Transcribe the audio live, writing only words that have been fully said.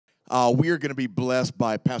We are going to be blessed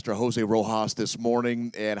by Pastor Jose Rojas this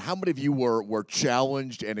morning. And how many of you were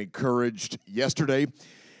challenged and encouraged yesterday?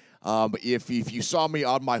 If you saw me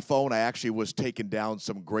on my phone, I actually was taking down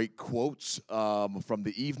some great quotes from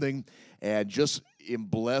the evening, and just am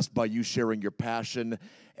blessed by you sharing your passion.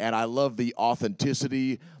 And I love the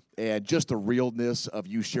authenticity and just the realness of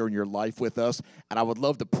you sharing your life with us. And I would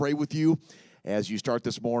love to pray with you as you start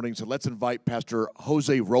this morning. So let's invite Pastor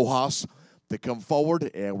Jose Rojas to come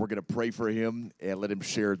forward, and we're going to pray for him and let him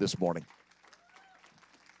share this morning.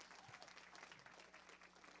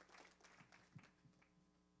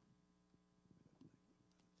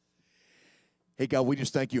 Hey, God, we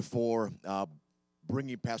just thank you for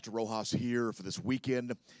bringing Pastor Rojas here for this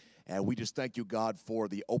weekend. And we just thank you, God, for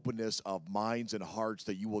the openness of minds and hearts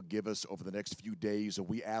that you will give us over the next few days. And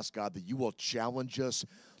we ask, God, that you will challenge us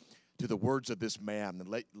to the words of this man,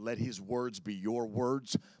 and let his words be your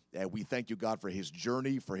words. And we thank you, God, for his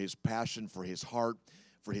journey, for his passion, for his heart,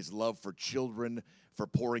 for his love for children, for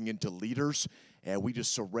pouring into leaders. And we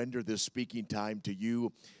just surrender this speaking time to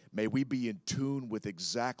you. May we be in tune with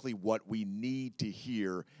exactly what we need to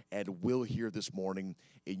hear and will hear this morning.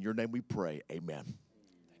 In your name we pray. Amen. Thank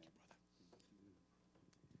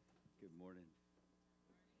you, brother.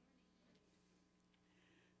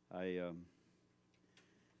 Good morning.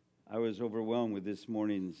 I was overwhelmed with this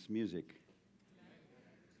morning's music.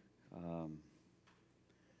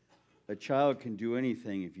 A child can do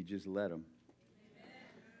anything if you just let them,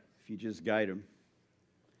 if you just guide them.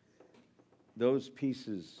 Those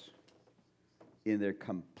pieces, in their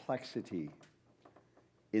complexity,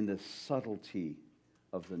 in the subtlety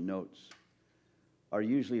of the notes, are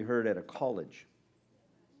usually heard at a college.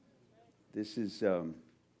 This is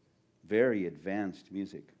very advanced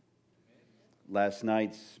music. Last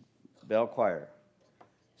night's bell choir,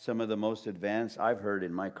 some of the most advanced I've heard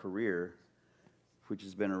in my career, which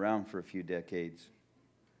has been around for a few decades.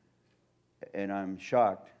 And I'm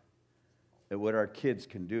shocked at what our kids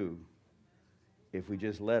can do if we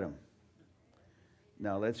just let them.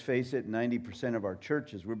 Now, let's face it, 90% of our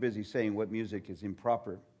churches, we're busy saying what music is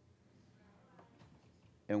improper.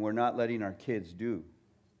 And we're not letting our kids do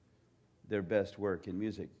their best work in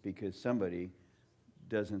music because somebody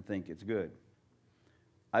doesn't think it's good.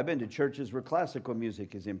 I've been to churches where classical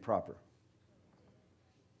music is improper,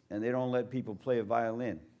 and they don't let people play a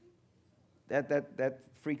violin. That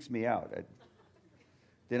freaks me out.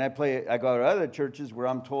 Then I go to other churches where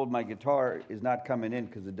I'm told my guitar is not coming in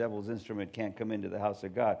because the devil's instrument can't come into the house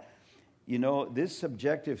of God. You know, this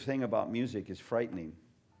subjective thing about music is frightening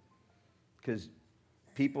because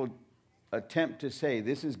people attempt to say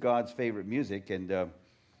this is God's favorite music, and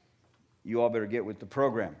you all better get with the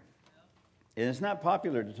program. And it's not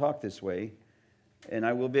popular to talk this way, and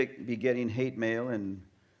I will be getting hate mail and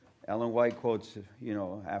Ellen White quotes,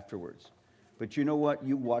 afterwards. But you know what?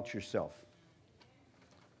 You watch yourself.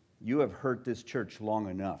 You have hurt this church long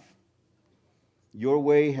enough. Your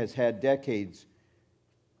way has had decades,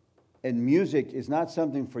 and music is not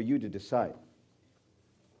something for you to decide.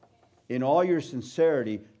 In all your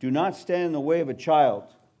sincerity, do not stand in the way of a child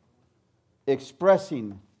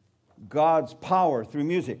expressing God's power through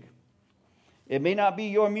music. It may not be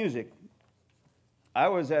your music. I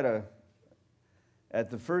was at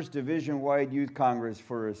the first division-wide youth congress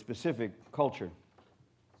for a specific culture.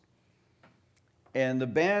 And the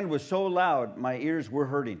band was so loud, my ears were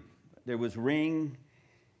hurting. There was ring,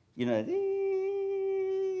 you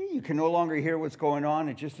can no longer hear what's going on.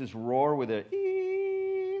 It's just this roar with a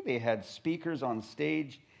They had speakers on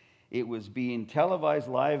stage. It was being televised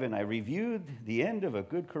live, and I reviewed the end of a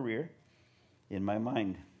good career in my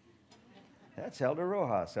mind. That's Elder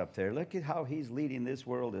Rojas up there. Look at how he's leading this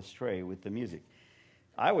world astray with the music.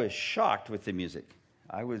 I was shocked with the music.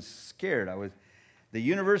 I was scared. The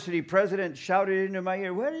university president shouted into my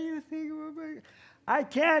ear, "What do you think of it? I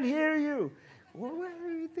can't hear you. What do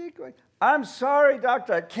you think? I'm sorry,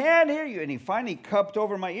 doctor, I can't hear you." And he finally cupped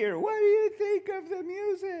over my ear. "What do you think of the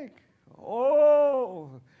music?"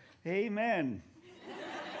 Oh, amen.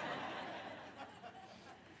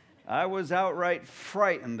 I was outright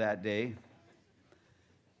frightened that day.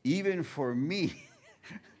 Even for me,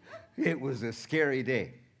 it was a scary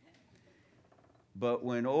day. But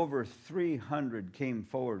when over 300 came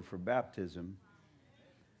forward for baptism,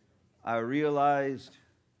 I realized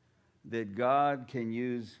that God can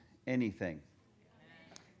use anything.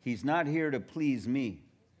 He's not here to please me.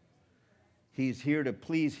 He's here to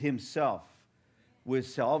please himself with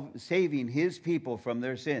saving his people from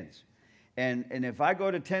their sins. And if I go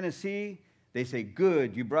to Tennessee, they say,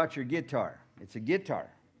 "Good, you brought your guitar." It's a guitar.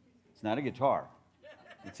 It's not a guitar.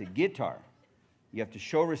 It's a guitar. You have to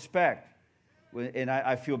show respect. And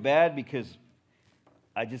I feel bad because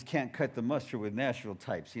I just can't cut the mustard with Nashville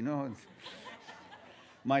types, you know.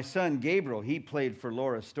 My son, Gabriel, he played for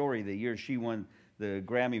Laura Story the year she won the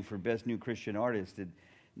Grammy for Best New Christian Artist. And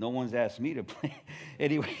no one's asked me to play.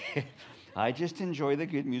 Anyway, I just enjoy the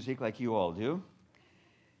good music like you all do.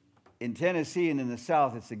 In Tennessee and in the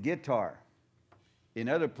South, it's the guitar. In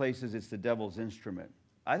other places, it's the devil's instrument.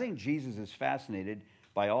 I think Jesus is fascinated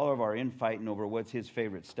by all of our infighting over what's his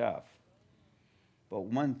favorite stuff. But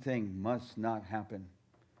one thing must not happen.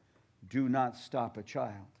 Do not stop a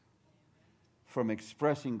child from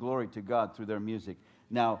expressing glory to God through their music.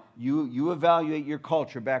 Now, you evaluate your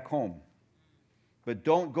culture back home, but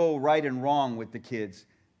don't go right and wrong with the kids.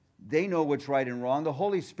 They know what's right and wrong. The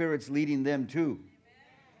Holy Spirit's leading them too.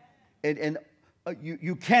 And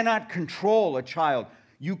you cannot control a child.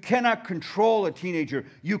 You cannot control a teenager.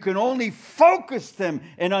 You can only focus them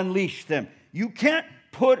and unleash them. You can't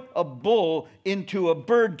put a bull into a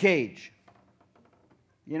bird cage.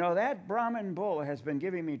 You know, that Brahmin bull has been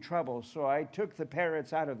giving me trouble, so I took the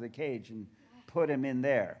parrots out of the cage and put him in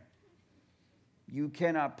there. You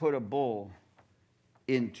cannot put a bull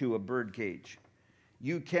into a bird cage.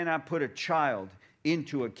 You cannot put a child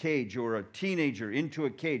into a cage or a teenager into a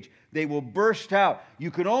cage. They will burst out.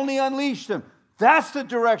 You can only unleash them. That's the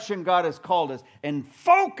direction God has called us. And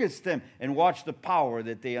focus them and watch the power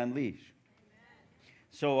that they unleash.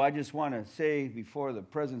 So I just want to say before the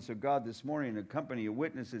presence of God this morning, a company of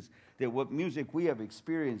witnesses, that what music we have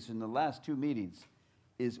experienced in the last 2 meetings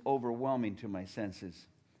is overwhelming to my senses.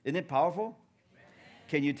 Isn't it powerful?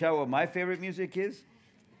 Can you tell what my favorite music is?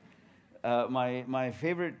 My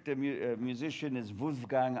favorite musician is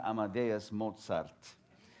Wolfgang Amadeus Mozart.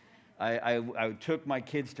 I took my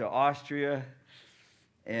kids to Austria,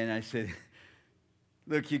 and I said,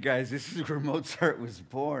 look, you guys, this is where Mozart was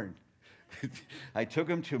born. I took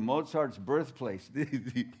him to Mozart's birthplace.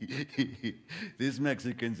 This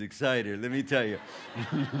Mexican's excited, let me tell you.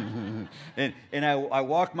 and I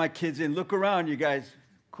walked my kids in. Look around, you guys.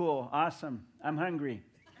 Cool, awesome. I'm hungry.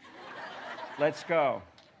 Let's go.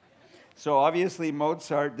 So obviously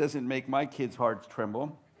Mozart doesn't make my kids' hearts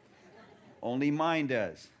tremble. Only mine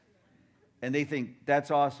does. And they think,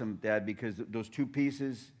 that's awesome, Dad, because those 2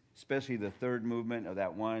 pieces, especially the third movement of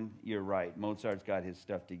that one, you're right. Mozart's got his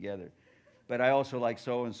stuff together. But I also like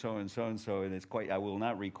so-and-so and so-and-so, and it's quite, I will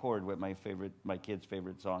not record what my kid's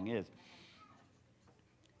favorite song is.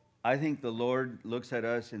 I think the Lord looks at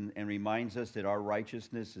us and reminds us that our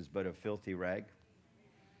righteousness is but a filthy rag.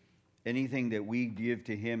 Anything that we give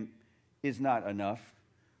to him is not enough,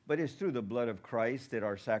 but it's through the blood of Christ that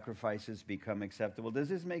our sacrifices become acceptable. Does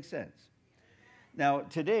this make sense? Now,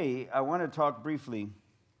 today, I want to talk briefly.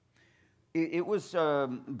 It was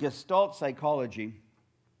Gestalt psychology,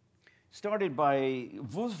 started by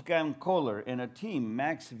Wolfgang Kohler and a team,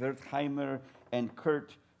 Max Wertheimer and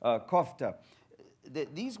Kurt Kofta.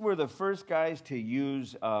 These were the first guys to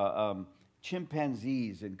use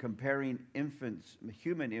chimpanzees and comparing infants,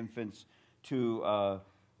 human infants, to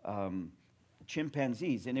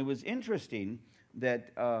chimpanzees. And it was interesting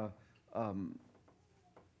that,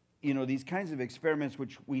 these kinds of experiments,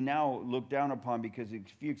 which we now look down upon, because if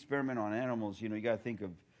you experiment on animals, you got to think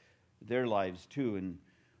of their lives too.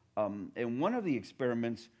 And one of the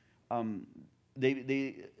experiments,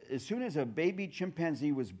 they as soon as a baby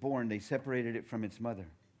chimpanzee was born, they separated it from its mother.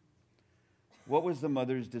 What was the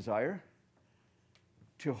mother's desire?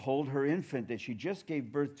 To hold her infant that she just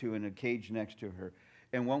gave birth to in a cage next to her.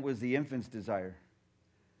 And what was the infant's desire?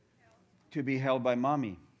 To be held by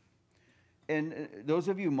mommy. And those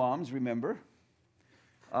of you moms remember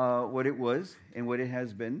what it was and what it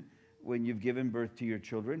has been when you've given birth to your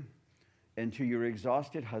children, and to your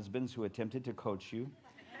exhausted husbands who attempted to coach you,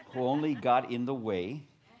 who only got in the way.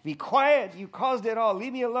 Be quiet, you caused it all,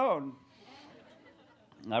 leave me alone.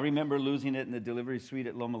 I remember losing it in the delivery suite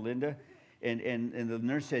at Loma Linda, and the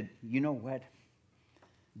nurse said, you know what?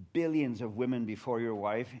 Billions of women before your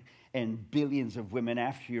wife and billions of women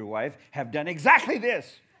after your wife have done exactly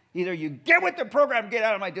this. Either you get with the program, get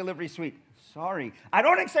out of my delivery suite. Sorry, I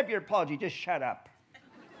don't accept your apology, just shut up.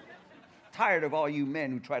 Tired of all you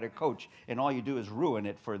men who try to coach, and all you do is ruin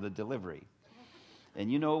it for the delivery. And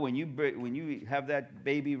when you have that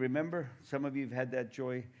baby, remember, some of you have had that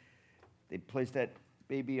joy. They place that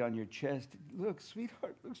baby on your chest. Look,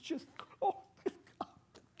 sweetheart, looks just, oh.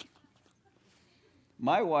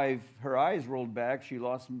 My wife, her eyes rolled back. She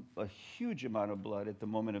lost a huge amount of blood at the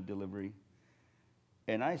moment of delivery.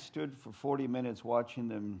 And I stood for 40 minutes watching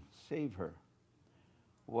them save her,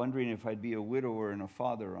 wondering if I'd be a widower and a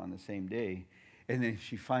father on the same day. And then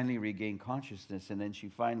she finally regained consciousness, and then she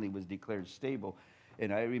finally was declared stable.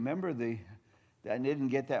 And I remember I didn't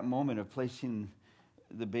get that moment of placing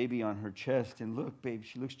the baby on her chest and look, babe,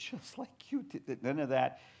 she looks just like you. None of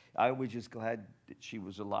that. I was just glad that she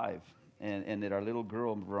was alive, and that our little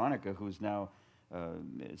girl, Veronica, who's now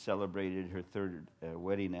celebrated her third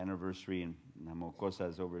wedding anniversary, and Namokosa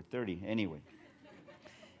is over 30.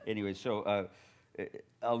 Anyway, so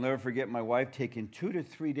I'll never forget my wife taking 2 to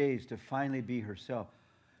 3 days to finally be herself.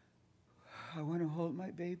 I want to hold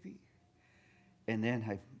my baby. And then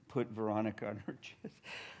I put Veronica on her chest.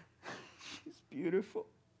 She's beautiful.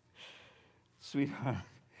 Sweetheart,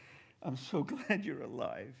 I'm so glad you're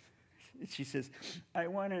alive. And she says, I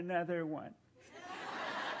want another one.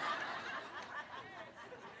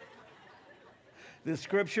 The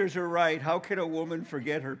scriptures are right. How can a woman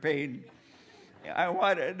forget her pain? I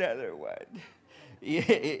want another one.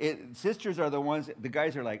 Sisters are the ones, the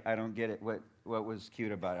guys are like, I don't get it. What was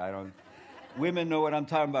cute about it? Women know what I'm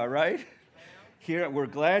talking about, right? Here, we're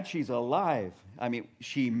glad she's alive. I mean,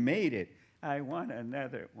 she made it. I want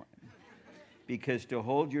another one. Because to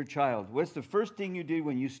hold your child, what's the first thing you did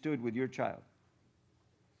when you stood with your child?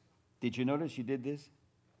 Did you notice you did this?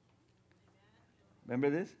 Remember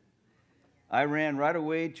this? I ran right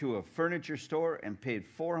away to a furniture store and paid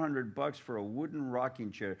 $400 for a wooden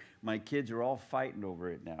rocking chair. My kids are all fighting over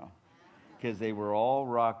it now because they were all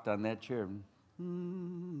rocked on that chair.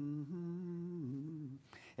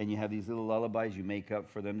 And you have these little lullabies you make up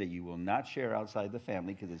for them that you will not share outside the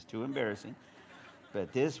family because it's too embarrassing.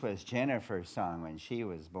 But this was Jennifer's song when she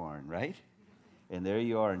was born, right? And there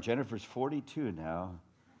you are. And Jennifer's 42 now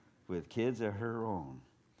with kids of her own.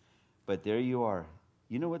 But there you are.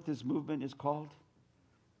 You know what this movement is called?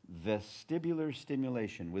 Vestibular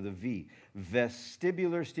stimulation with a V.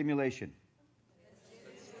 Vestibular stimulation.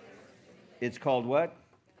 It's called what?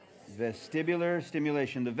 Vestibular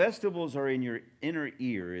stimulation. The vestibules are in your inner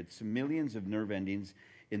ear. It's millions of nerve endings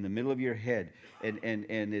in the middle of your head. And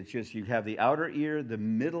it's just, you have the outer ear, the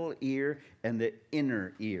middle ear, and the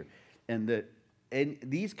inner ear. And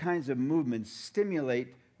these kinds of movements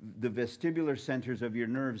stimulate the vestibular centers of your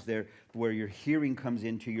nerves there, where your hearing comes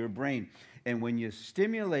into your brain. And when you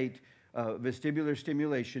stimulate vestibular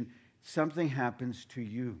stimulation, something happens to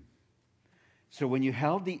you. So when you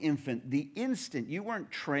held the infant, the instant, you weren't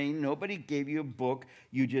trained, nobody gave you a book,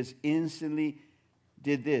 you just instantly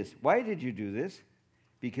did this. Why did you do this?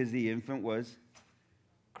 Because the infant was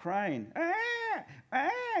crying.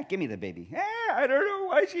 Give me the baby. I don't know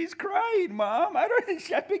why she's crying, Mom. I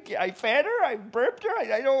fed her, I burped her,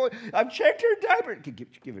 I've checked her diaper.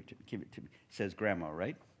 Give it to me, says Grandma,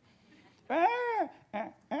 right?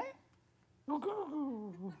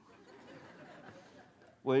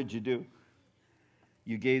 What did you do?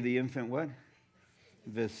 You gave the infant what?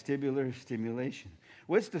 Vestibular stimulation.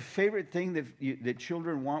 What's the favorite thing that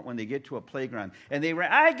children want when they get to a playground? And they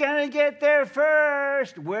run, I gotta get there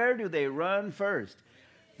first. Where do they run first?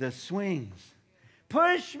 The swings.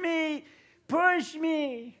 Push me, push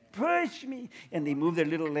me, push me. And they move their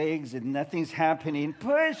little legs and nothing's happening.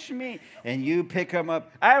 Push me. And you pick them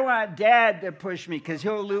up. I want Dad to push me because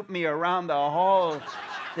he'll loop me around the hall.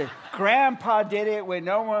 Grandpa did it when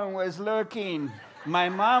no one was looking. My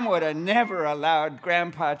mom would have never allowed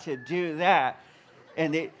Grandpa to do that.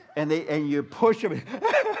 And you push them.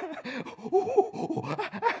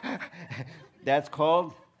 That's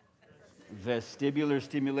called vestibular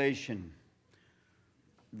stimulation.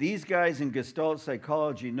 These guys in Gestalt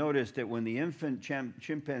psychology noticed that when the infant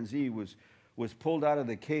chimpanzee was pulled out of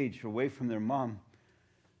the cage away from their mom,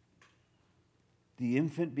 the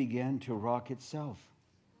infant began to rock itself.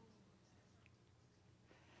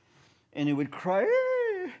 And it would cry,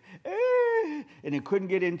 and it couldn't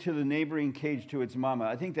get into the neighboring cage to its mama.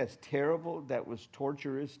 I think that's terrible. That was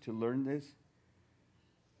torturous to learn this.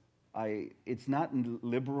 It's not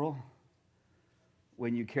liberal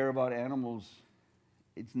when you care about animals.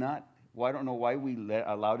 It's not. Well, I don't know why we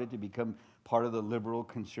allowed it to become part of the liberal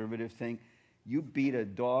conservative thing. You beat a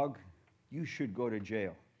dog, you should go to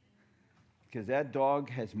jail. Because that dog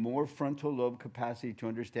has more frontal lobe capacity to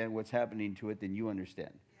understand what's happening to it than you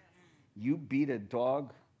understand. You beat a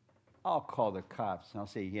dog, I'll call the cops. I'll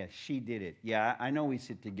say, yeah, she did it. Yeah, I know we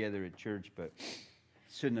sit together at church, but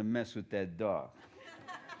shouldn't have messed with that dog.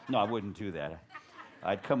 No, I wouldn't do that.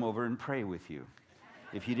 I'd come over and pray with you.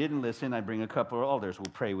 If you didn't listen, I'd bring a couple of elders who'll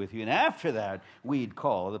pray with you. And after that, we'd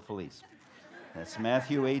call the police. That's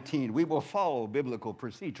Matthew 18. We will follow biblical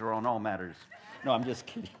procedure on all matters. No, I'm just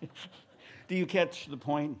kidding. Do you catch the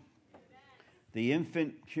point? The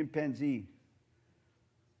infant chimpanzee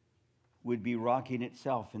would be rocking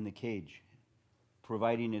itself in the cage,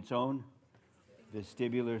 providing its own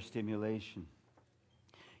vestibular stimulation.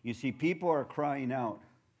 You see, people are crying out.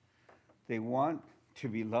 They want to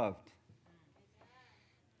be loved.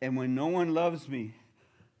 And when no one loves me,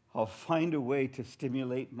 I'll find a way to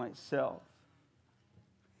stimulate myself.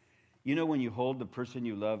 You know, when you hold the person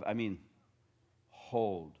you love,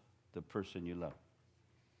 hold the person you love.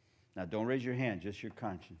 Now, don't raise your hand, just your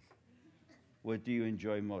conscience. What do you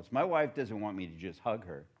enjoy most? My wife doesn't want me to just hug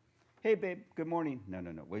her. Hey, babe, good morning. No.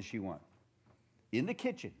 What does she want? In the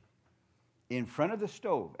kitchen, in front of the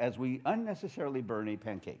stove, as we unnecessarily burn a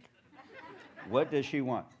pancake. What does she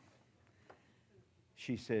want?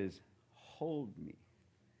 She says, hold me.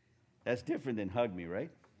 That's different than hug me,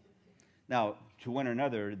 right? Now, to one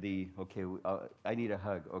another, I need a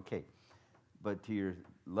hug, okay. But to your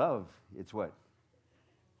love, it's what?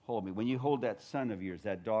 Hold me. When you hold that son of yours,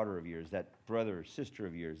 that daughter of yours, that brother or sister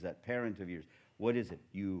of yours, that parent of yours, what is it?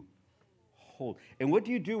 You hold. And what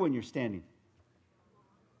do you do when you're standing?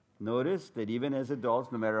 Notice that even as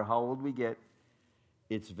adults, no matter how old we get,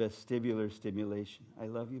 it's vestibular stimulation. I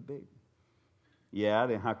love you, babe. Yeah,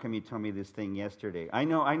 then how come you told me this thing yesterday? I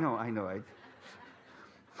know.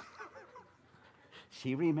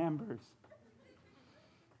 She remembers.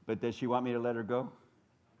 But does she want me to let her go?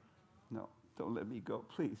 No, don't let me go,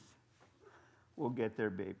 please. We'll get there,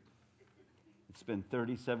 babe. It's been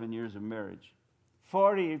 37 years of marriage.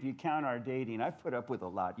 40 if you count our dating. I've put up with a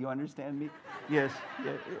lot. You understand me? Yes.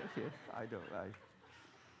 I don't.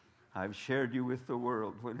 I've shared you with the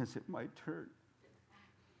world. When is it my turn?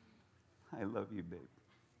 I love you, babe.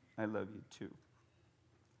 I love you too.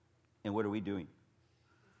 And what are we doing?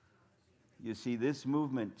 You see, this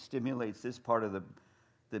movement stimulates this part of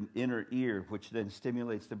the inner ear, which then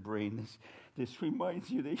stimulates the brain. This reminds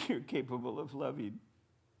you that you're capable of loving.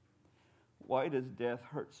 Why does death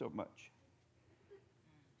hurt so much?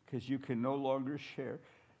 Because you can no longer share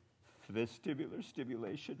vestibular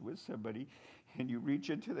stimulation with somebody, and you reach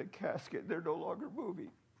into the casket, they're no longer moving.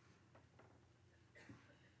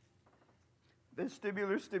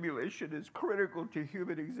 Vestibular stimulation is critical to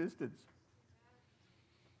human existence.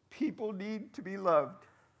 People need to be loved.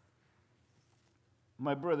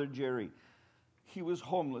 My brother Jerry, he was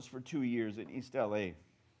homeless for 2 years in East LA.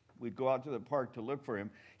 We'd go out to the park to look for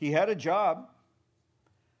him. He had a job,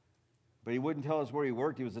 but he wouldn't tell us where he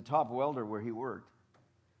worked. He was the top welder where he worked.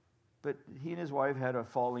 But he and his wife had a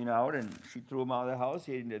falling out, and she threw him out of the house.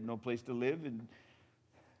 He had no place to live. And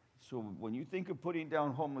so when you think of putting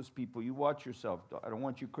down homeless people, you watch yourself. I don't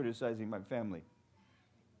want you criticizing my family.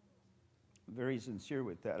 I'm very sincere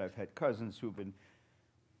with that. I've had cousins who've been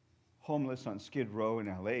homeless on Skid Row in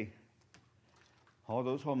LA. All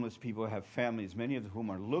those homeless people have families, many of whom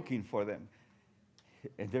are looking for them.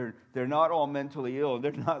 And they're not all mentally ill.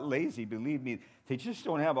 They're not lazy, believe me. They just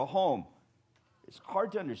don't have a home. It's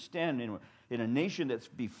hard to understand in a nation that's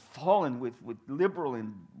befallen with liberal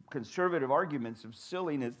and conservative arguments of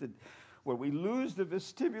silliness, that where we lose the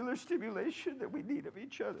vestibular stimulation that we need of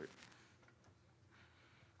each other.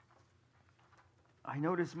 I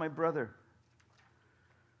noticed my brother,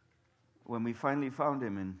 when we finally found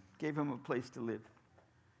him and gave him a place to live,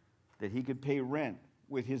 that he could pay rent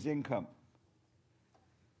with his income.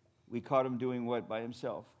 We caught him doing what by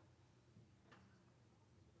himself?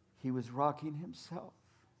 He was rocking himself.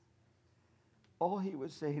 All he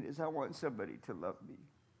was saying is, I want somebody to love me.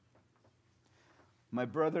 My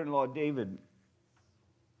brother-in-law, David,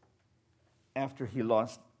 after he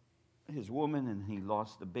lost his woman and he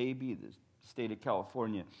lost the baby, the state of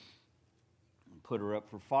California put her up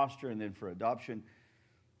for foster and then for adoption,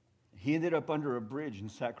 he ended up under a bridge in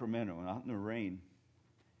Sacramento and out in the rain,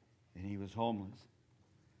 and he was homeless.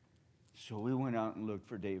 So we went out and looked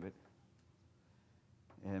for David.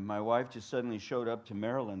 And my wife just suddenly showed up to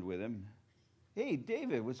Maryland with him. Hey,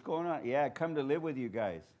 David, what's going on? Yeah, I come to live with you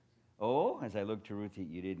guys. Oh, as I looked to Ruthie,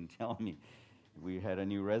 you didn't tell me. We had a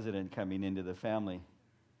new resident coming into the family.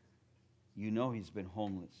 You know he's been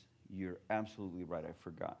homeless. You're absolutely right. I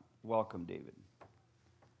forgot. Welcome, David.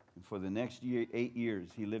 And for the next 8 years,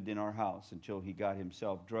 he lived in our house until he got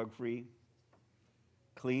himself drug-free,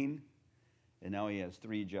 clean, and now he has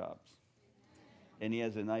 3 jobs. And he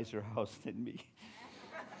has a nicer house than me.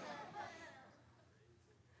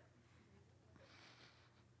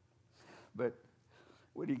 But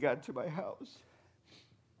when he got to my house,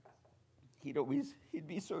 he'd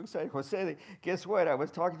be so excited. Jose, guess what? I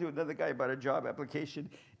was talking to another guy about a job application,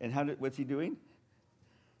 and what's he doing?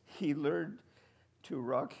 He learned to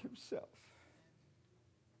rock himself.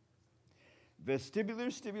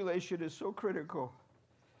 Vestibular stimulation is so critical.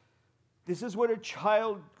 This is what a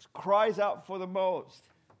child cries out for the most.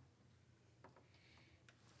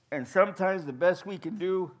 And sometimes the best we can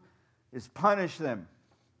do is punish them.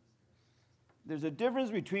 There's a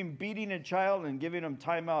difference between beating a child and giving them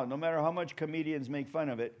time out, no matter how much comedians make fun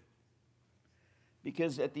of it.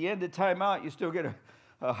 Because at the end of time out, you still get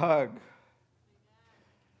a hug.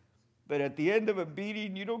 But at the end of a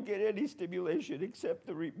beating, you don't get any stimulation except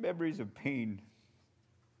the memories of pain.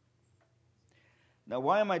 Now,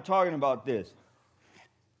 why am I talking about this?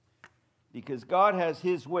 Because God has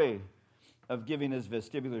His way of giving us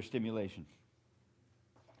vestibular stimulation.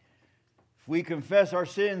 If we confess our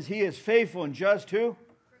sins, He is faithful and just to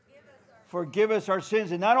forgive us our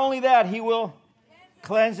sins. And not only that, He will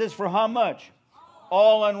cleanse us for how much?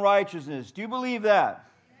 All unrighteousness. Do you believe that?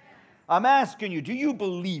 I'm asking you, do you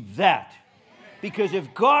believe that? Because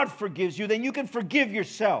if God forgives you, then you can forgive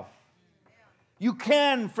yourself. You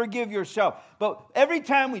can forgive yourself. But every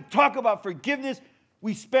time we talk about forgiveness,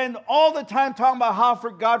 we spend all the time talking about how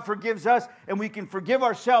God forgives us and we can forgive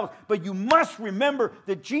ourselves. But you must remember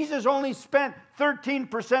that Jesus only spent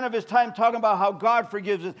 13% of His time talking about how God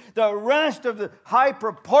forgives us. The rest of the high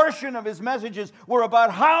proportion of His messages were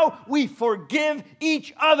about how we forgive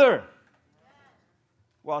each other.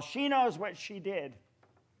 Well, she knows what she did.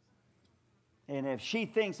 And if she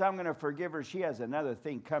thinks I'm going to forgive her, she has another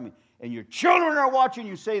thing coming. And your children are watching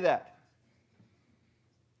you say that.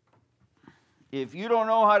 If you don't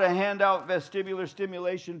know how to hand out vestibular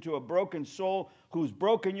stimulation to a broken soul who's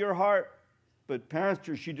broken your heart, but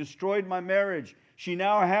Pastor, she destroyed my marriage. She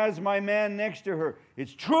now has my man next to her.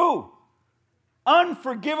 It's true.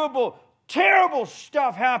 Unforgivable, terrible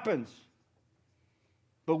stuff happens.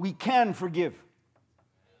 But we can forgive.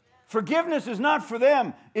 Forgiveness is not for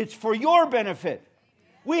them. It's for your benefit.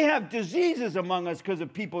 We have diseases among us because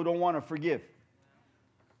of people who don't want to forgive.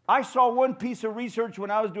 I saw one piece of research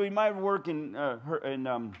when I was doing my work in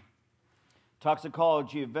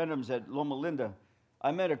toxicology of venoms at Loma Linda.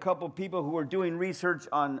 I met a couple people who were doing research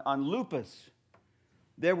on lupus.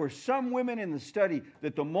 There were some women in the study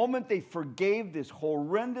that the moment they forgave this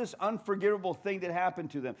horrendous, unforgivable thing that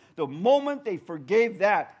happened to them, the moment they forgave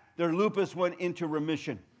that, their lupus went into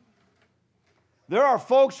remission. There are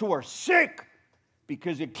folks who are sick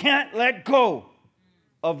because you can't let go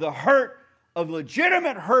of the hurt, of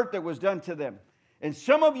legitimate hurt that was done to them. And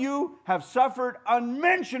some of you have suffered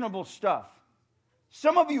unmentionable stuff.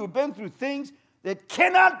 Some of you have been through things that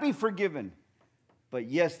cannot be forgiven. But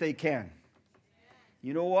yes, they can.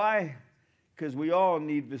 You know why? Because we all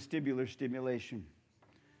need vestibular stimulation.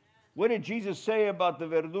 What did Jesus say about the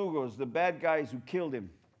verdugos, the bad guys who killed Him?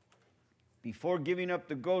 Before giving up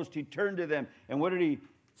the ghost, He turned to them. And what did He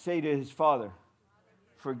say to His Father?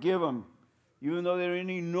 Forgive them. Even though they don't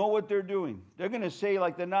even know what they're doing. They're going to say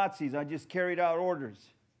like the Nazis, I just carried out orders.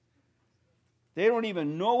 They don't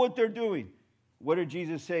even know what they're doing. What did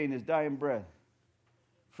Jesus say in His dying breath?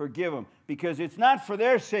 Forgive them. Because it's not for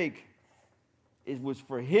their sake. It was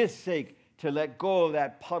for His sake to let go of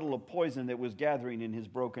that puddle of poison that was gathering in His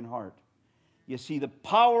broken heart. You see, the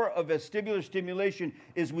power of vestibular stimulation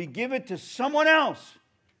is we give it to someone else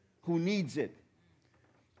who needs it.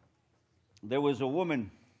 There was a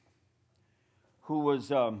woman who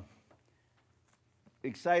was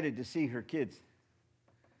excited to see her kids.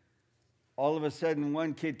 All of a sudden,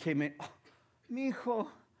 one kid came in, oh, mijo.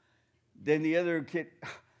 Then the other kid,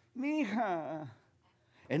 mija.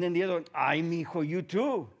 And then the other one, ay, mijo, you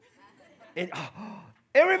too. And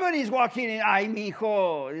everybody's walking in, ay,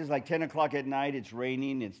 mijo. It's like 10 o'clock at night, it's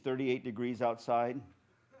raining, it's 38 degrees outside.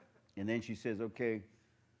 And then she says, okay,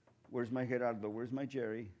 where's my Gerardo? Where's my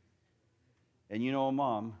Jerry? And you know,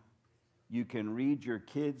 Mom, you can read your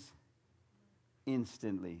kids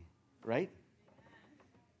instantly, right?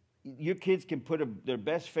 Your kids can put their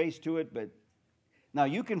best face to it, but now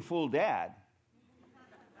you can fool Dad,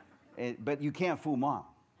 but you can't fool Mom.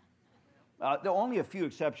 There are only a few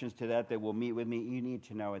exceptions to that will meet with me. You need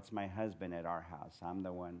to know it's my husband at our house. I'm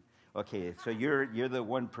the one. Okay, so you're the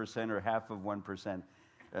 1% or half of 1%.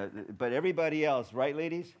 But everybody else, right,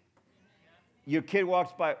 ladies? Your kid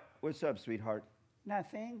walks by, what's up, sweetheart?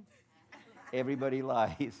 Nothing. Everybody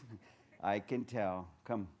lies. I can tell.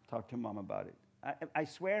 Come, talk to Mom about it. I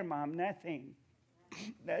swear, Mom, nothing.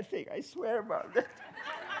 Nothing. I swear, Mom.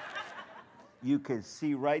 You can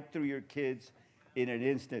see right through your kids in an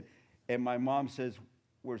instant. And my mom says,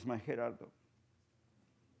 where's my Gerardo?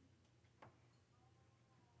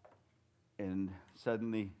 And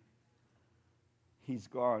suddenly, he's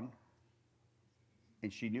gone.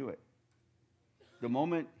 And she knew it. The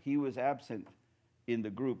moment he was absent in the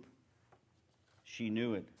group, she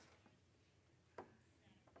knew it.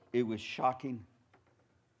 It was shocking.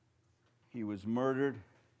 He was murdered.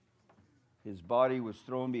 His body was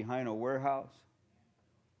thrown behind a warehouse.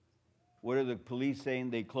 What are the police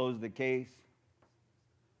saying? They closed the case.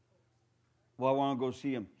 Well, I want to go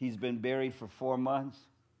see him. He's been buried for 4 months.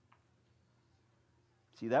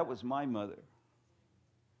 See, that was my mother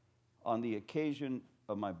on the occasion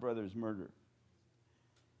of my brother's murder.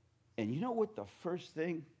 And you know what the first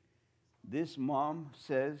thing this mom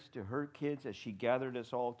says to her kids as she gathered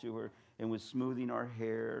us all to her and was smoothing our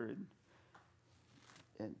hair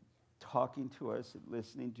and talking to us and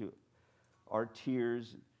listening to our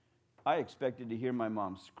tears? I expected to hear my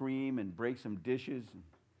mom scream and break some dishes and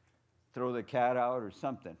throw the cat out or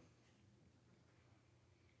something.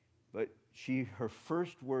 But her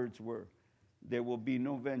first words were, "There will be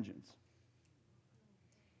no vengeance.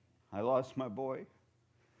 I lost my boy,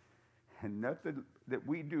 and nothing that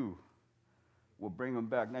we do will bring him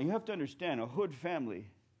back." Now, you have to understand, a hood family,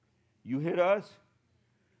 you hit us,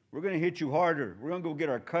 we're going to hit you harder. We're going to go get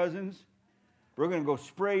our cousins. We're going to go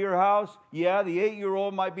spray your house. Yeah, the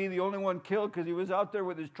 8-year-old might be the only one killed because he was out there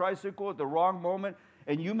with his tricycle at the wrong moment.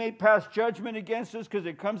 And you may pass judgment against us because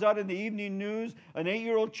it comes out in the evening news. An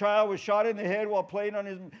 8-year-old child was shot in the head while playing on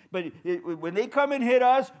his... But when they come and hit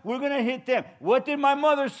us, we're going to hit them. What did my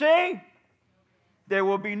mother say? There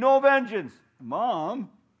will be no vengeance. Mom,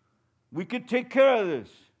 we could take care of this.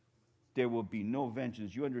 There will be no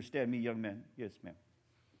vengeance. You understand me, young man? Yes, ma'am.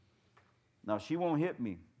 Now, she won't hit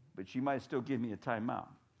me, but she might still give me a timeout.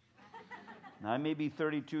 Now, I may be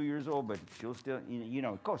 32 years old, but she'll still,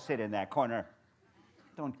 go sit in that corner.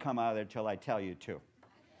 Don't come out of there till I tell you to.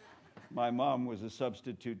 My mom was a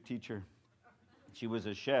substitute teacher. She was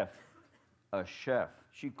a chef. A chef.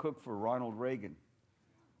 She cooked for Ronald Reagan,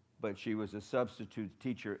 but she was a substitute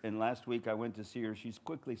teacher. And last week I went to see her. She's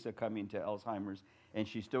quickly succumbing to Alzheimer's, and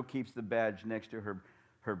she still keeps the badge next to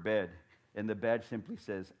her bed. And the badge simply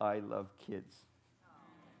says, "I love kids."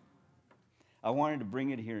 I wanted to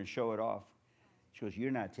bring it here and show it off. She goes,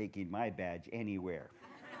 "You're not taking my badge anywhere.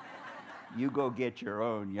 You go get your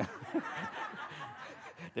own."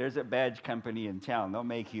 There's a badge company in town. They'll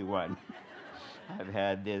make you one. I've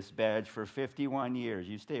had this badge for 51 years.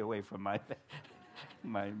 You stay away from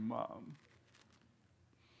my mom.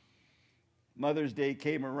 Mother's Day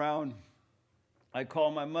came around. I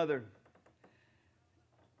called my mother.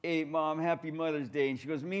 "Hey, Mom, happy Mother's Day." And she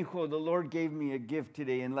goes, "Mijo, the Lord gave me a gift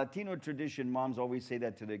today." In Latino tradition, moms always say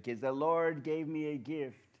that to their kids. The Lord gave me a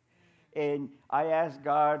gift. And I asked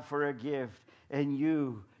God for a gift. And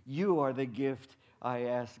you are the gift I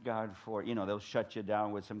asked God for. They'll shut you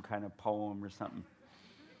down with some kind of poem or something.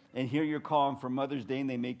 And here you're calling for Mother's Day, and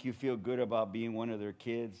they make you feel good about being one of their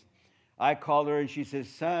kids. I called her, and she says,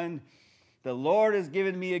 "Son, the Lord has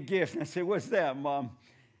given me a gift." And I said, "What's that, Mom?"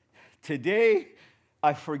 "Today,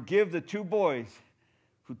 I forgive the 2 boys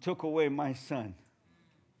who took away my son."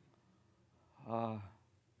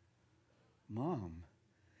 Mom.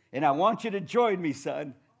 "And I want you to join me,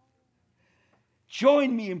 son.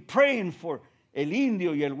 Join me in praying for El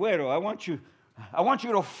Indio y El Güero. I want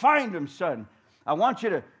you to find them, son. I want you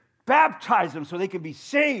to baptize them so they can be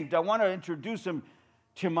saved. I want to introduce them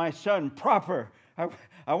to my son proper.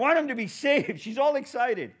 I want him to be saved." She's all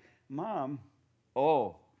excited. "Mom,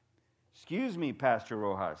 excuse me, Pastor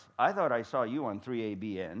Rojas. I thought I saw you on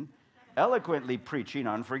 3ABN eloquently preaching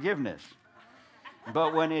on forgiveness.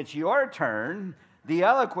 But when it's your turn, the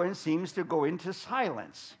eloquence seems to go into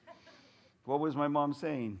silence." What was my mom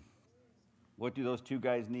saying? What do those 2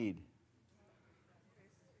 guys need?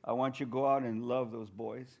 I want you to go out and love those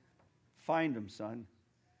boys. Find them, son.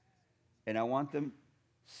 And I want them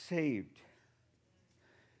saved.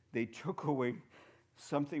 They took away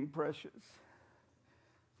something precious,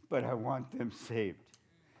 but I want them saved.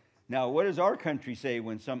 Now, what does our country say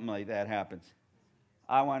when something like that happens?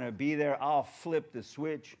 I want to be there. I'll flip the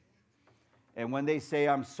switch. And when they say,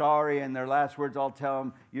 "I'm sorry," and their last words, I'll tell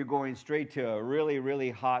them, "You're going straight to a really,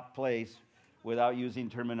 really hot place," without using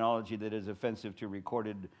terminology that is offensive to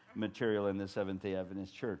recorded material in the Seventh-day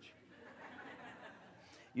Adventist Church.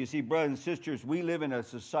 You see, brothers and sisters, we live in a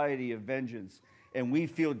society of vengeance. And we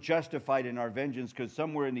feel justified in our vengeance because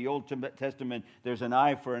somewhere in the Old Testament, there's an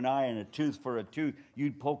eye for an eye and a tooth for a tooth.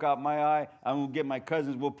 You'd poke out my eye, I will get my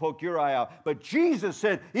cousins, we'll poke your eye out. But Jesus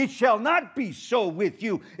said, "It shall not be so with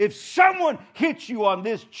you. If someone hits you on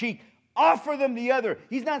this cheek, offer them the other."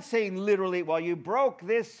 He's not saying literally, "Well, you broke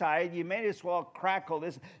this side, you may as well crackle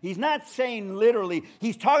this." He's not saying literally.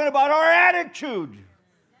 He's talking about our attitude.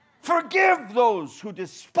 Forgive those who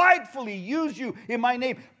despitefully use you in my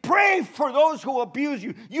name. Pray for those who abuse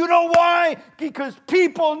you. You know why? Because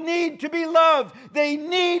people need to be loved. They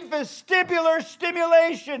need vestibular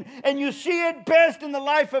stimulation. And you see it best in the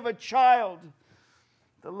life of a child.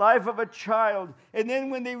 The life of a child. And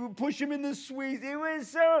then when they would push him in the suites, it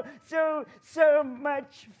was so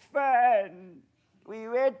much fun. We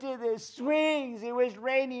went to the swings. It was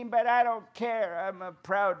raining, but I don't care. I'm a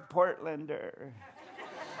proud Portlander.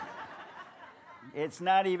 It's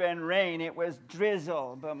not even rain, it was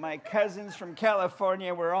drizzle. But my cousins from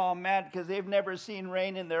California were all mad because they've never seen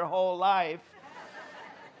rain in their whole life.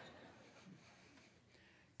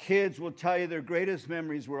 Kids will tell you their greatest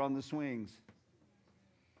memories were on the swings.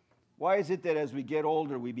 Why is it that as we get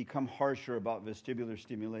older, we become harsher about vestibular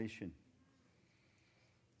stimulation?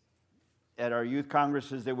 At our youth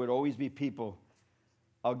congresses, there would always be people,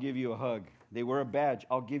 I'll give you a hug. They wear a badge,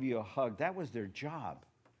 I'll give you a hug. That was their job.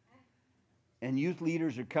 And youth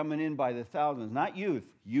leaders are coming in by the thousands. Not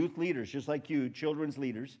youth leaders, just like you, children's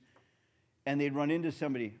leaders. And they'd run into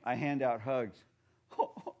somebody, I hand out hugs.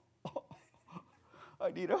 I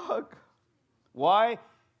need a hug. Why?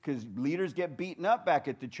 Because leaders get beaten up back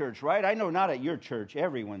at the church, right? I know not at your church.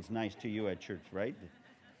 Everyone's nice to you at church, right?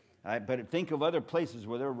 But think of other places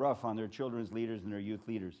where they're rough on their children's leaders and their youth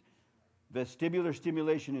leaders. Vestibular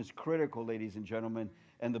stimulation is critical, ladies and gentlemen,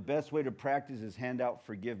 and the best way to practice is hand out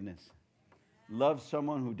forgiveness. Love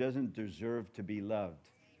someone who doesn't deserve to be loved.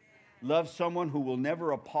 Love someone who will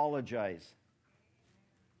never apologize.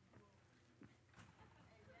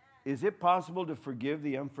 Is it possible to forgive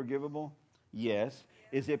the unforgivable? Yes.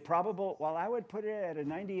 Is it probable? Well, I would put it at a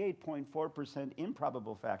 98.4%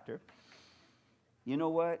 improbable factor. You know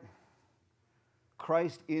what?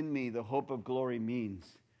 Christ in me, the hope of glory, means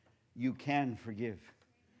you can forgive.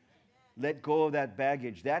 Let go of that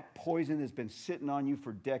baggage. That poison that's been sitting on you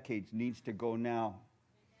for decades needs to go now.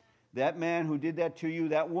 That man who did that to you,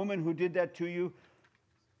 that woman who did that to you,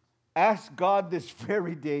 ask God this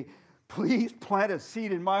very day, please plant a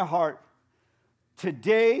seed in my heart.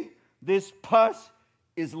 Today, this pus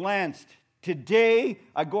is lanced. Today,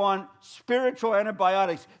 I go on spiritual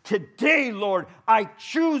antibiotics. Today, Lord, I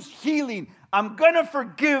choose healing. I'm going to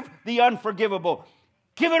forgive the unforgivable.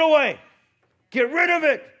 Give it away. Get rid of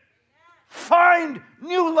it. Find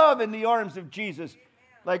new love in the arms of Jesus.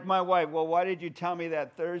 Like my wife, well, why did you tell me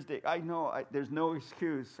that Thursday? I know, there's no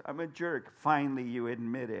excuse. I'm a jerk. Finally, you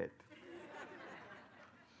admit it.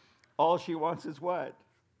 All she wants is what?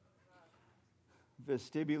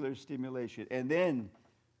 Vestibular stimulation. And then,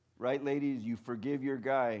 right, ladies, you forgive your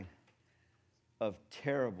guy of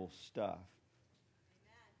terrible stuff.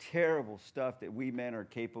 Terrible stuff that we men are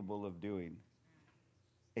capable of doing.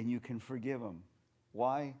 And you can forgive him.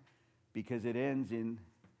 Why? Because it ends in,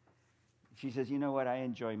 she says, you know what, I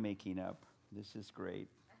enjoy making up. This is great.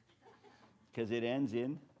 Because it ends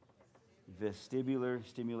in vestibular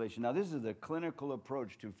stimulation. Now, this is the clinical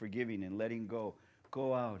approach to forgiving and letting go.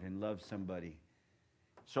 Go out and love somebody.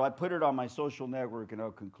 So I put it on my social network, and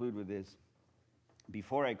I'll conclude with this.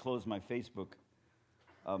 Before I closed my Facebook,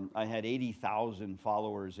 I had 80,000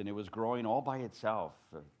 followers, and it was growing all by itself,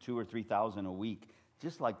 2,000 or 3,000 a week,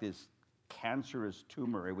 just like this cancerous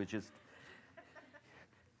tumor. It was just,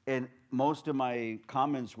 and most of my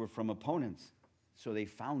comments were from opponents, so they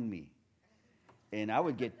found me. And I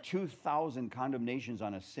would get 2,000 condemnations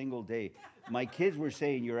on a single day. My kids were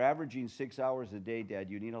saying, you're averaging 6 hours a day, Dad.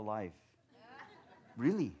 You need a life.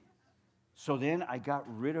 Really? So then I got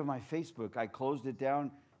rid of my Facebook. I closed it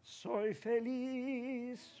down. Soy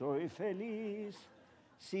feliz,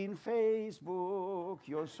 sin Facebook,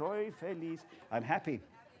 yo soy feliz. I'm happy.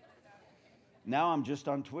 Now I'm just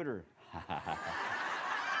on Twitter.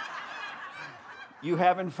 You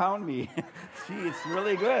haven't found me. See, it's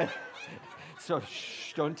really good. So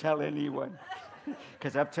shh, don't tell anyone.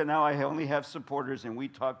 Because up to now, I only have supporters, and we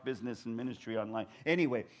talk business and ministry online.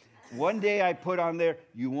 Anyway, one day I put on there,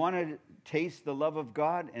 you want to taste the love of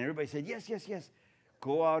God? And everybody said, yes, yes, yes.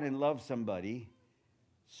 Go out and love somebody.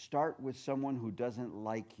 Start with someone who doesn't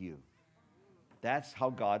like you. That's how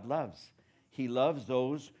God loves. He loves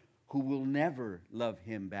those who will never love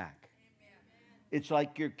him back. It's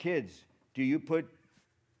like your kids. Do you put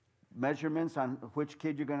measurements on which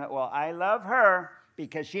kid you're going to, well, I love her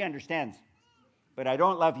because she understands, but I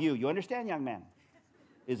don't love you. You understand, young man?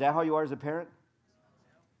 Is that how you are as a parent?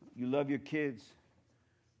 You love your kids,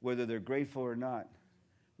 whether they're grateful or not,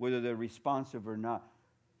 whether they're responsive or not.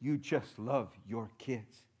 You just love your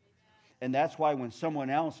kids. And that's why when someone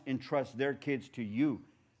else entrusts their kids to you,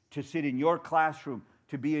 to sit in your classroom,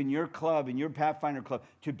 to be in your club, in your Pathfinder club,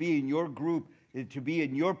 to be in your group, to be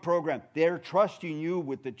in your program, they're trusting you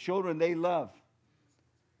with the children they love.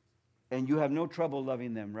 And you have no trouble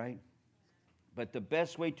loving them, right? But the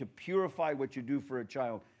best way to purify what you do for a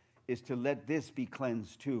child is to let this be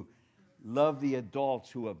cleansed too. Love the adults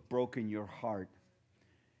who have broken your heart.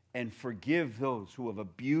 And forgive those who have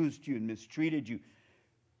abused you and mistreated you.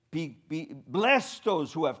 Bless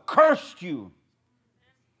those who have cursed you.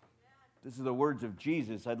 This is the words of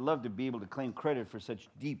Jesus. I'd love to be able to claim credit for such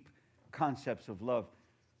deep concepts of love,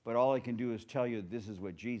 but all I can do is tell you this is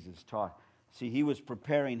what Jesus taught. See, he was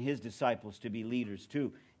preparing his disciples to be leaders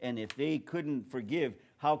too. And if they couldn't forgive,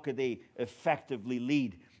 how could they effectively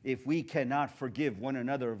lead? If we cannot forgive one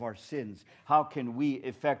another of our sins, how can we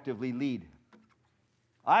effectively lead?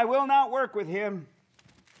 I will not work with him.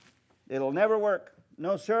 It'll never work.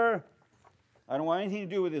 No, sir. I don't want anything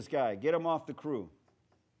to do with this guy. Get him off the crew.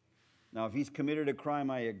 Now, if he's committed a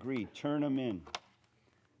crime, I agree. Turn him in.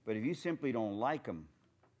 But if you simply don't like him,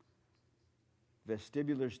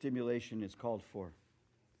 vestibular stimulation is called for.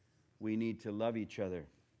 We need to love each other.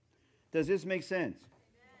 Does this make sense?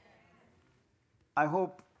 I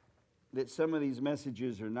hope that some of these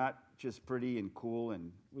messages are not just pretty and cool.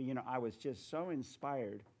 And, you know, I was just so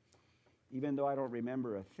inspired, even though I don't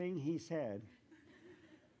remember a thing he said.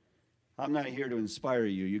 I'm not here to inspire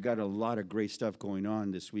you. You got a lot of great stuff going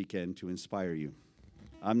on this weekend to inspire you.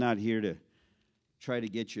 I'm not here to try to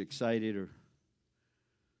get you excited. Or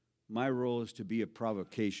my role is to be a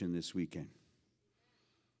provocation this weekend.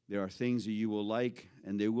 There are things that you will like,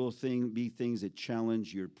 and there will be things that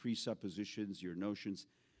challenge your presuppositions, your notions.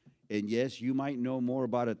 And yes, you might know more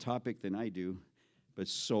about a topic than I do, but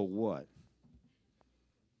so what?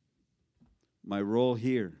 My role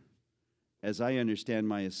here, as I understand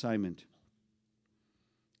my assignment,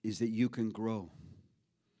 is that you can grow.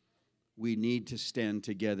 We need to stand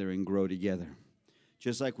together and grow together.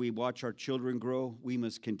 Just like we watch our children grow, we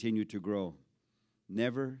must continue to grow.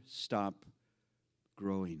 Never stop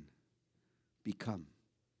growing. Become.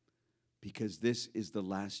 Because this is the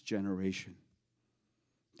last generation.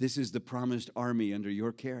 This is the promised army under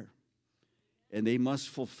your care. And they must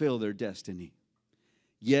fulfill their destiny.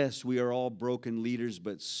 Yes, we are all broken leaders,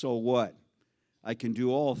 but so what? I can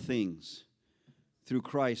do all things through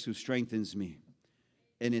Christ who strengthens me.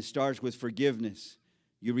 And it starts with forgiveness.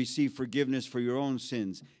 You receive forgiveness for your own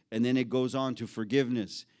sins. And then it goes on to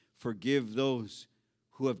forgiveness. Forgive those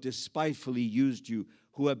who have despitefully used you,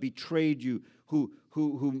 who have betrayed you, who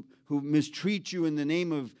mistreat you in the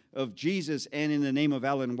name of Jesus and in the name of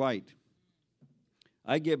Ellen White.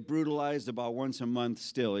 I get brutalized about once a month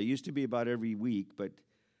still. It used to be about every week, but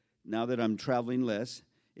now that I'm traveling less,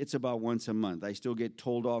 it's about once a month. I still get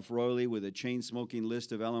told off royally with a chain-smoking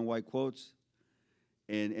list of Ellen White quotes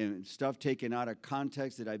and stuff taken out of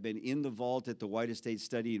context that I've been in the vault at the White Estate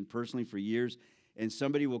studying personally for years, and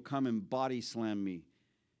somebody will come and body slam me.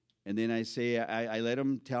 And then I say, I let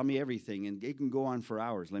them tell me everything, and it can go on for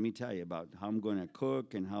hours. Let me tell you about how I'm going to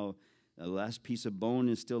cook and how the last piece of bone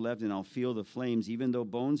is still left, and I'll feel the flames, even though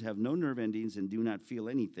bones have no nerve endings and do not feel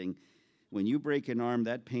anything. When you break an arm,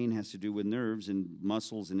 that pain has to do with nerves and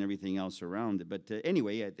muscles and everything else around it. But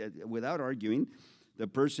anyway, without arguing, the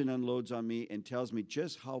person unloads on me and tells me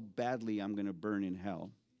just how badly I'm going to burn in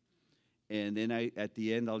hell. And then at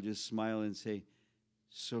the end, I'll just smile and say,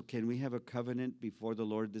 so can we have a covenant before the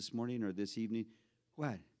Lord this morning or this evening?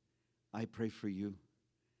 What? I pray for you,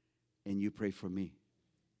 and you pray for me.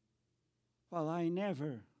 Well, I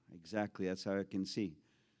never. Exactly, that's how I can see.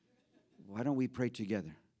 Why don't we pray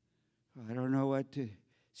together? I don't know what to.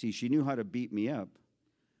 See, she knew how to beat me up,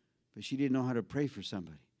 but she didn't know how to pray for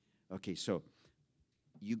somebody. Okay, so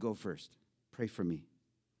you go first. Pray for me.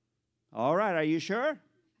 All right, are you sure?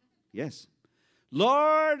 Yes.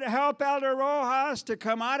 Lord, help Elder Rojas to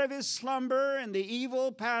come out of his slumber and the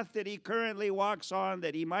evil path that he currently walks on,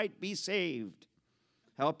 that he might be saved.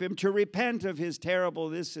 Help him to repent of his terrible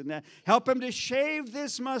this and that. Help him to shave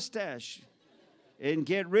this mustache and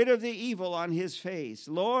get rid of the evil on his face.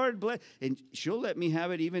 Lord, bless. And she'll let me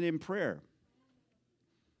have it even in prayer.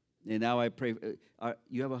 And now I pray.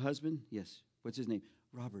 You have a husband? Yes. What's his name?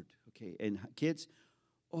 Robert. Okay. And kids?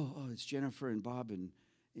 Oh, it's Jennifer and Bob and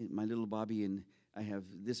my little Bobby, and I have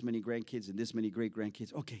this many grandkids and this many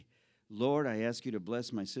great-grandkids. Okay. Lord, I ask you to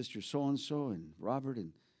bless my sister so-and-so and Robert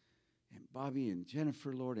and Bobby and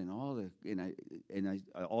Jennifer, Lord, and all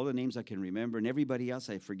the names I can remember, and everybody else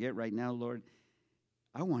I forget right now, Lord.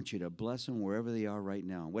 I want you to bless them wherever they are right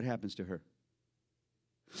now. What happens to her?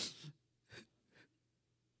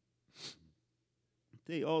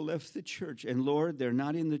 They all left the church. And Lord, they're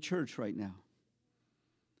not in the church right now.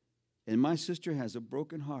 And my sister has a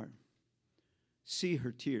broken heart. See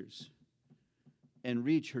her tears and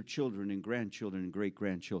reach her children and grandchildren and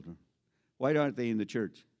great-grandchildren. Why aren't they in the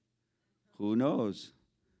church? Who knows?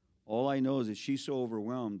 All I know is that she's so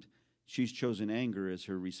overwhelmed, she's chosen anger as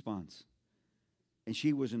her response. And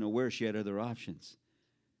she wasn't aware she had other options.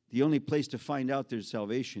 The only place to find out there's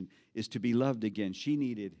salvation is to be loved again. She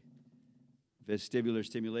needed vestibular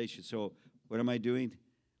stimulation. So what am I doing?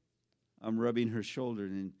 I'm rubbing her shoulder,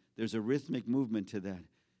 and There's a rhythmic movement to that.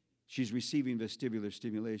 She's receiving vestibular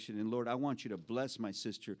stimulation. And Lord, I want you to bless my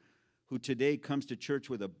sister who today comes to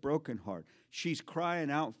church with a broken heart. She's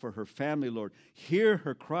crying out for her family, Lord. Hear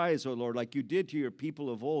her cries, oh Lord, like you did to your people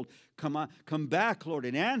of old. Come back, Lord,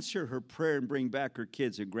 and answer her prayer and bring back her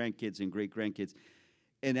kids and grandkids and great-grandkids.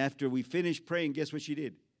 And after we finished praying, guess what she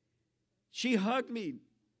did? She hugged me,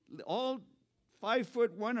 all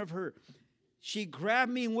 5'1" of her. She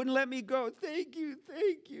grabbed me and wouldn't let me go. Thank you,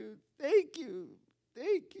 thank you, thank you,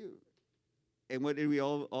 thank you. And what did we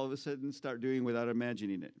all of a sudden start doing without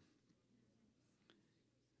imagining it?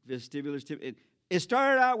 Vestibular stimulation. It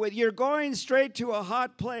started out with, you're going straight to a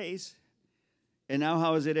hot place. And now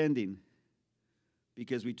how is it ending?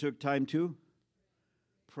 Because we took time to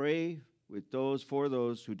pray for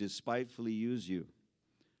those who despitefully use you.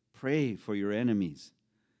 Pray for your enemies.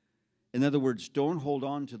 In other words, don't hold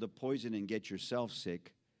on to the poison and get yourself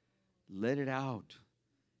sick. Let it out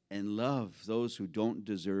and love those who don't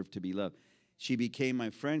deserve to be loved. She became my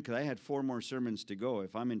friend because I had 4 more sermons to go.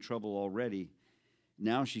 If I'm in trouble already,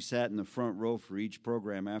 now she sat in the front row for each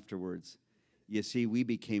program afterwards. You see, we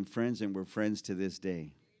became friends and we're friends to this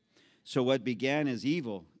day. So what began as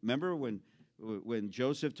evil, remember when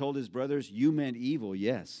Joseph told his brothers, you meant evil,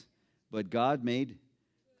 yes, but God made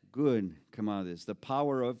good come out of this. The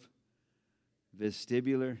power of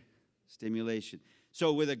vestibular stimulation.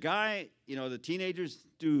 So with a guy, the teenagers,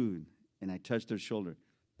 dude, and I touched their shoulder.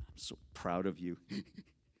 I'm so proud of you.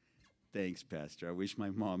 Thanks, Pastor. I wish my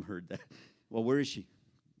mom heard that. Well, where is she?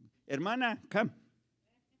 Hermana, come.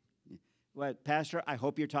 What, Pastor? I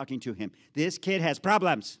hope you're talking to him. This kid has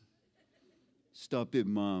problems. Stop it,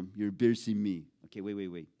 Mom. You're embarrassing me. Okay,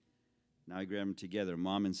 wait. Now I grab them together,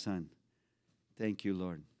 mom and son. Thank you,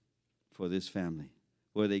 Lord, for this family.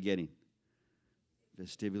 What are they getting?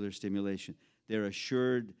 Vestibular stimulation. They're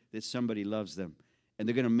assured that somebody loves them, and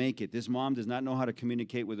they're going to make it. This mom does not know how to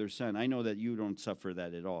communicate with her son. I know that you don't suffer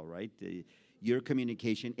that at all, right? Your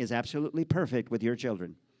communication is absolutely perfect with your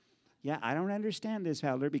children. Yeah, I don't understand this,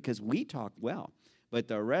 Elder, because we talk well. But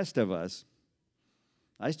the rest of us,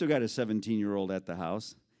 I still got a 17-year-old at the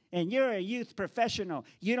house. And you're a youth professional.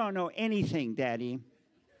 You don't know anything, Daddy.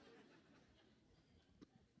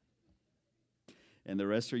 And the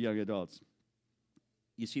rest are young adults.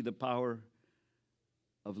 You see the power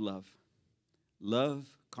of love. Love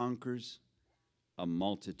conquers a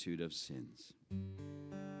multitude of sins.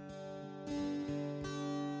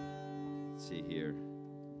 Let's see here.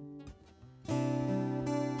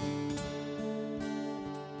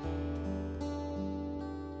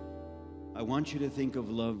 I want you to think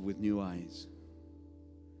of love with new eyes.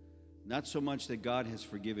 Not so much that God has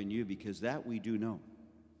forgiven you, because that we do know.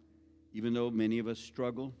 Even though many of us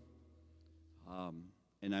struggle.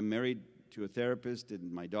 And I'm married to a therapist,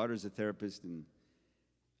 and my daughter's a therapist, and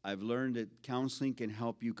I've learned that counseling can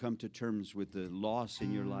help you come to terms with the loss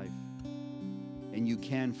in your life. And you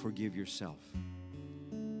can forgive yourself,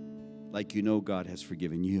 like you know God has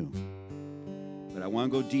forgiven you. But I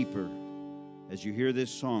want to go deeper. As you hear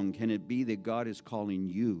this song, can it be that God is calling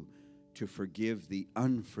you to forgive the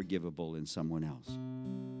unforgivable in someone else?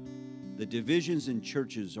 The divisions in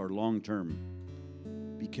churches are long-term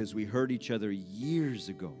because we hurt each other years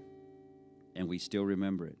ago, and we still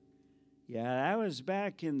remember it. Yeah, that was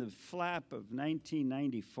back in the flap of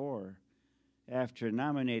 1994 after a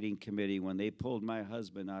nominating committee when they pulled my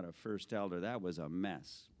husband out of First Elder. That was a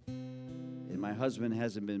mess. And my husband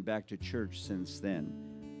hasn't been back to church since then.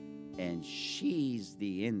 And she's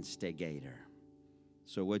the instigator.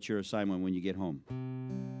 So what's your assignment when you get home?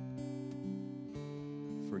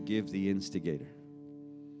 Forgive the instigator.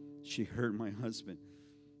 She hurt my husband,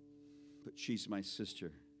 but she's my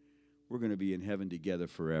sister. We're going to be in heaven together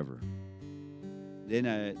forever.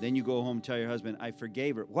 Then you go home and tell your husband, I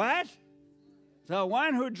forgave her. What? The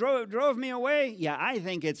one who drove me away? Yeah, I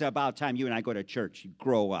think it's about time you and I go to church. You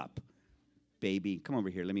grow up. Baby, come over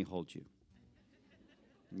here. Let me hold you.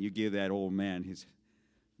 And you give that old man his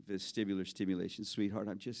vestibular stimulation. Sweetheart,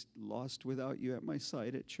 I'm just lost without you at my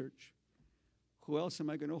side at church. Who else am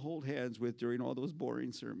I going to hold hands with during all those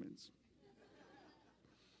boring sermons?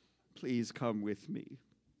 Please come with me.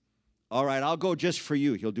 All right, I'll go just for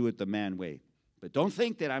you. He'll do it the man way. But don't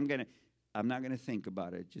think that I'm not going to think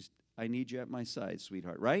about it. Just, I need you at my side,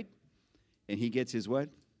 sweetheart, right? And he gets his what?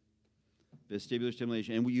 Vestibular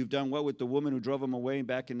stimulation. And you've done what with the woman who drove him away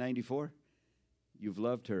back in 94? You've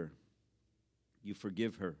loved her. You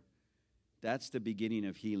forgive her. That's the beginning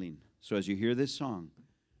of healing. So as you hear this song,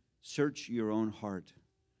 search your own heart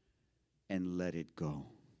and let it go.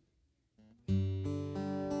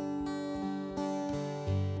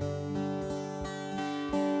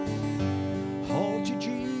 Hold you,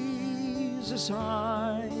 Jesus. Jesus,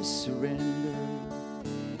 I surrender.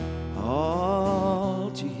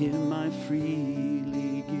 All to Him I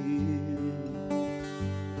freely give.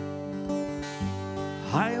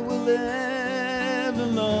 I will ever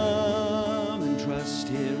love and trust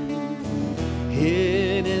Him.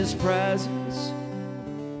 In His presence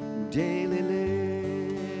daily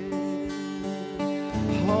live.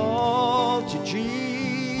 All to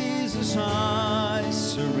Jesus I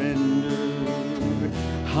surrender.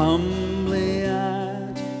 Humbly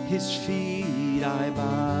at His feet I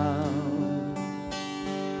bow.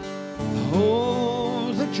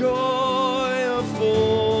 Oh, the joy of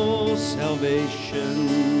full salvation.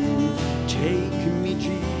 Take me,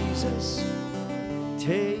 Jesus,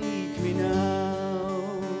 take me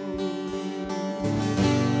now.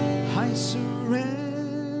 I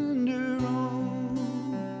surrender all.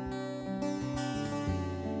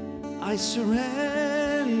 I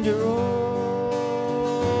surrender all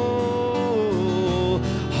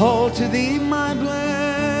to Thee, my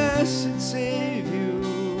blessed Savior.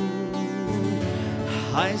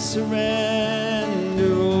 I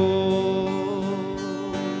surrender all.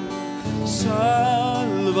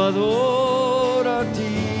 Salvador, a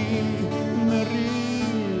Ti me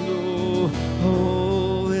rindo,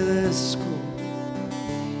 obedezco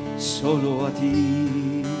solo a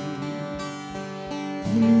Ti.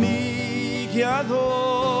 Mi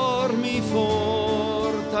guiador, mi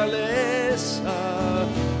fortaleza,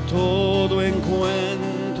 todo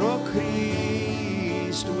encuentro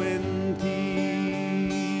Cristo en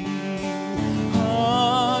Ti.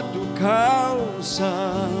 A Tu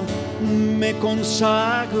causa me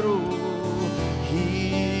consagro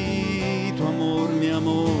y Tu amor mi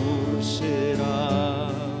amor será.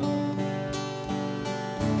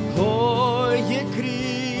 Oye,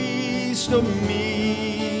 Cristo,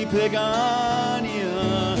 mi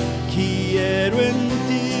plegaria, quiero en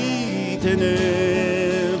Ti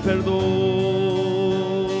tener perdón.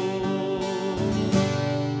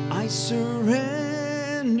 I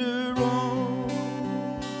surrender all.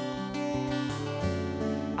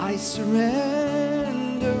 I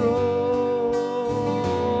surrender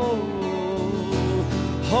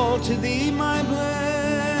all to Thee, my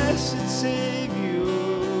blessed Savior.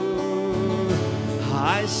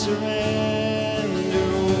 I surrender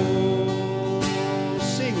all.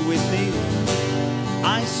 Sing with me.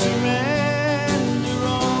 I surrender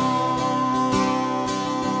all.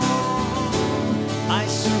 I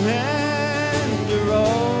surrender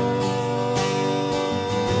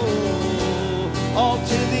all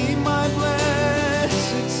to Thee, my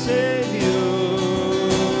blessed Savior.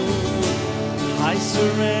 I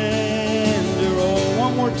surrender all.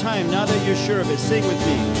 One more time, now that you're sure of it, sing with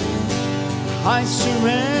me. I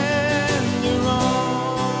surrender all.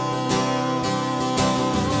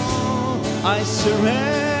 I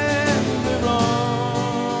surrender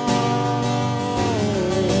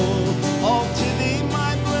all to Thee,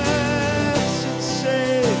 my blessed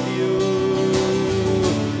Savior.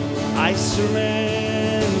 I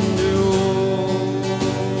surrender all.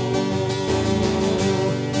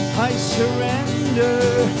 I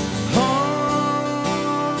surrender all.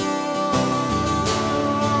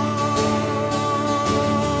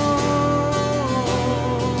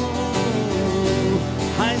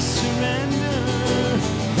 I surrender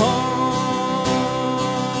all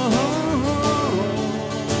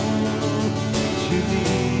to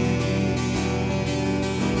Thee.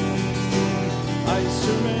 I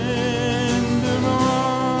surrender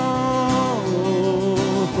all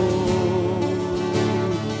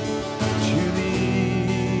to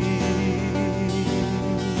Thee.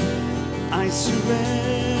 I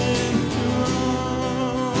surrender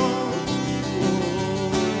all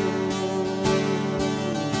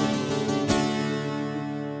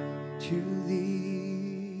to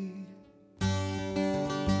Thee.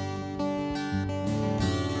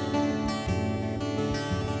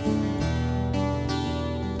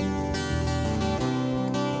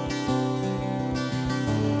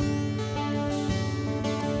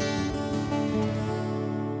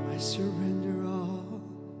 I surrender all.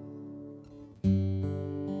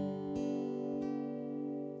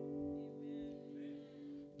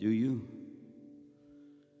 Do you?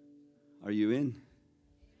 Are you in?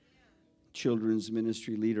 Children's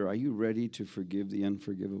ministry leader, are you ready to forgive the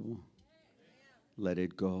unforgivable? Let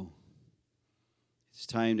it go. It's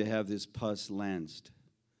time to have this pus lanced.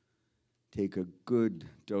 Take a good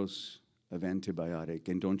dose of antibiotic,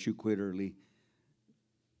 and don't you quit early.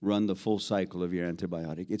 Run the full cycle of your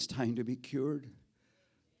antibiotic. It's time to be cured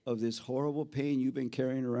of this horrible pain you've been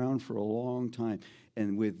carrying around for a long time.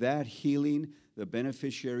 And with that healing, the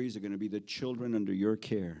beneficiaries are going to be the children under your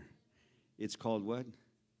care. It's called what?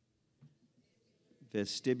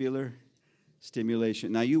 vestibular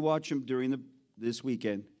stimulation. Now, you watch them during this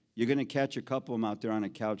weekend. You're going to catch a couple of them out there on a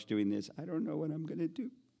couch doing this. I don't know what I'm going to do.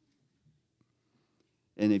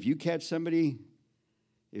 And if you catch somebody,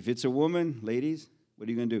 if it's a woman, ladies, what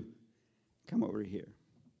are you going to do? Come over here.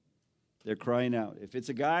 They're crying out. If it's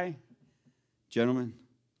a guy, gentlemen,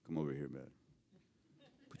 come over here, man.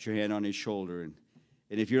 Put your hand on his shoulder. And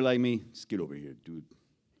if you're like me, just get over here, dude.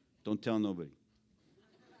 Don't tell nobody.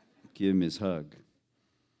 Give him his hug.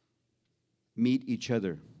 Meet each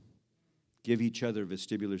other. Give each other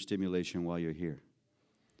vestibular stimulation while you're here.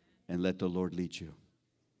 And let the Lord lead you.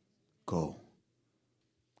 Go.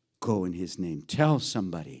 Go in his name. Tell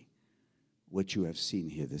somebody what you have seen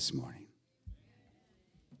here this morning.